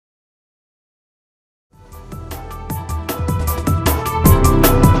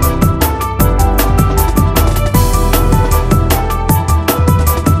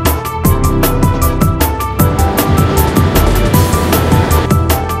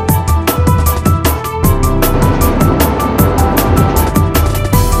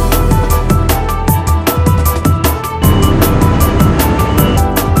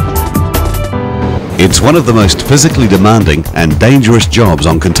It's one of the most physically demanding and dangerous jobs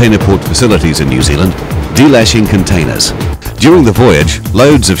on container port facilities in New Zealand, de-lashing containers. During the voyage,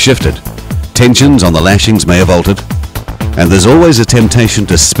 loads have shifted, tensions on the lashings may have altered, and there's always a temptation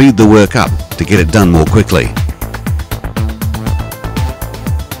to speed the work up to get it done more quickly.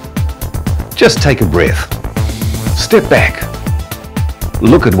 Just take a breath. Step back.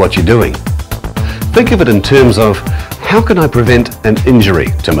 Look at what you're doing. Think of it in terms of, how can I prevent an injury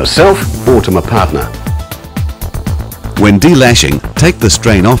to myself or to my partner? When de-lashing, take the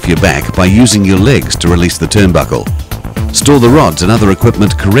strain off your back by using your legs to release the turnbuckle. Store the rods and other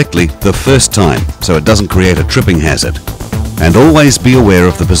equipment correctly the first time so it doesn't create a tripping hazard. And always be aware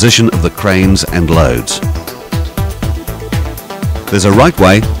of the position of the cranes and loads. There's a right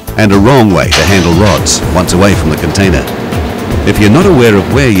way and a wrong way to handle rods once away from the container. If you're not aware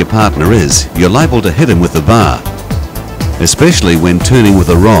of where your partner is, you're liable to hit him with the bar, especially when turning with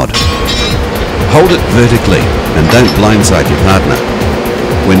a rod. Hold it vertically and don't blindside your partner.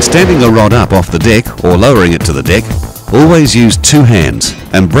 When standing a rod up off the deck or lowering it to the deck, always use two hands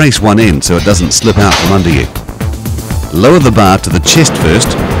and brace one end so it doesn't slip out from under you. Lower the bar to the chest first,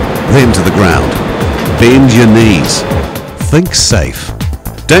 then to the ground. Bend your knees. Think safe.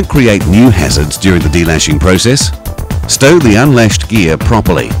 Don't create new hazards during the de-lashing process. Stow the unlashed gear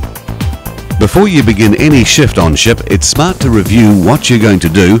properly. Before you begin any shift on ship, it's smart to review what you're going to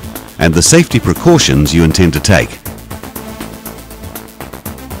do and the safety precautions you intend to take.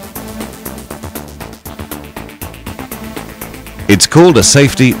 It's called a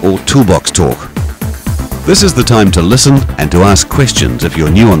safety or toolbox talk. This is the time to listen and to ask questions if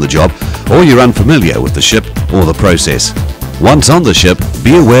you're new on the job or you're unfamiliar with the ship or the process. Once on the ship,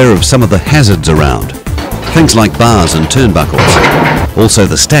 be aware of some of the hazards around. Things like bars and turnbuckles, also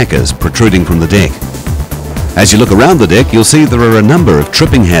the stackers protruding from the deck. As you look around the deck, you'll see there are a number of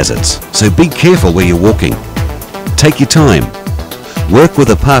tripping hazards, so be careful where you're walking. Take your time. Work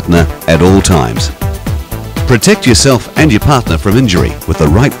with a partner at all times. Protect yourself and your partner from injury with the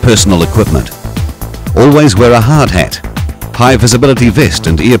right personal equipment. Always wear a hard hat, high visibility vest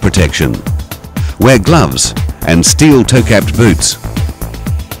and ear protection. Wear gloves and steel toe-capped boots.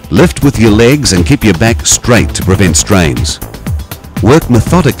 Lift with your legs and keep your back straight to prevent strains. Work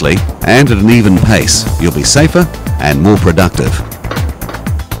methodically and at an even pace. You'll be safer and more productive.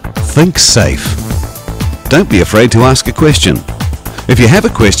 Think safe. Don't be afraid to ask a question. If you have a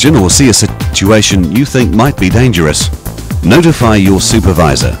question or see a situation you think might be dangerous, notify your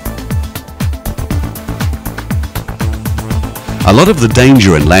supervisor. A lot of the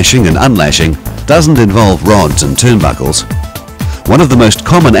danger in lashing and unlashing doesn't involve rods and turnbuckles. One of the most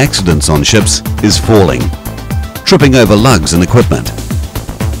common accidents on ships is falling, tripping over lugs and equipment,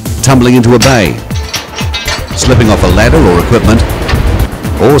 tumbling into a bay, slipping off a ladder or equipment,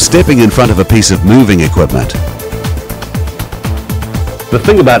 or stepping in front of a piece of moving equipment. The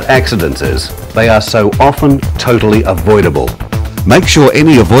thing about accidents is, they are so often totally avoidable. Make sure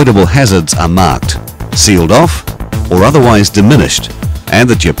any avoidable hazards are marked, sealed off, or otherwise diminished, and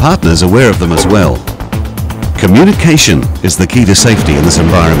that your partner's aware of them as well. Communication is the key to safety in this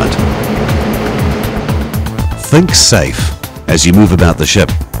environment. Think safe as you move about the ship.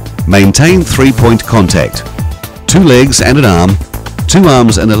 Maintain three-point contact. 2 legs and an arm, 2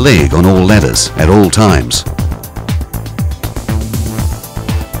 arms and a leg on all ladders at all times.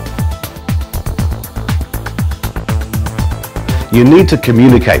 You need to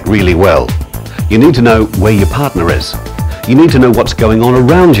communicate really well. You need to know where your partner is. You need to know what's going on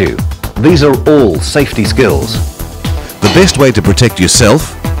around you. These are all safety skills. The best way to protect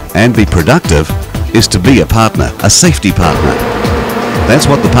yourself and be productive is to be a partner, a safety partner. That's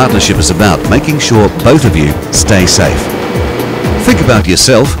what the partnership is about, making sure both of you stay safe. Think about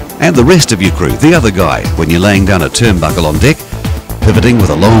yourself and the rest of your crew, the other guy, when you're laying down a turnbuckle on deck, pivoting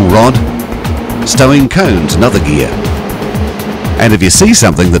with a long rod, stowing cones and other gear. And if you see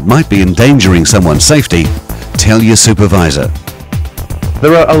something that might be endangering someone's safety, tell your supervisor.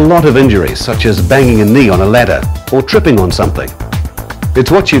 There are a lot of injuries, such as banging a knee on a ladder or tripping on something.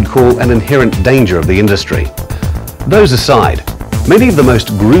 It's what you'd call an inherent danger of the industry. Those aside, many of the most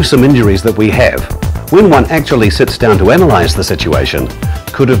gruesome injuries that we have, when one actually sits down to analyze the situation,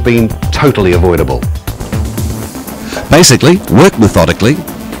 could have been totally avoidable. Basically, work methodically,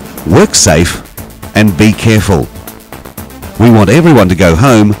 work safe, and be careful. We want everyone to go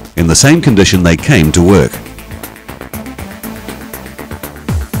home in the same condition they came to work.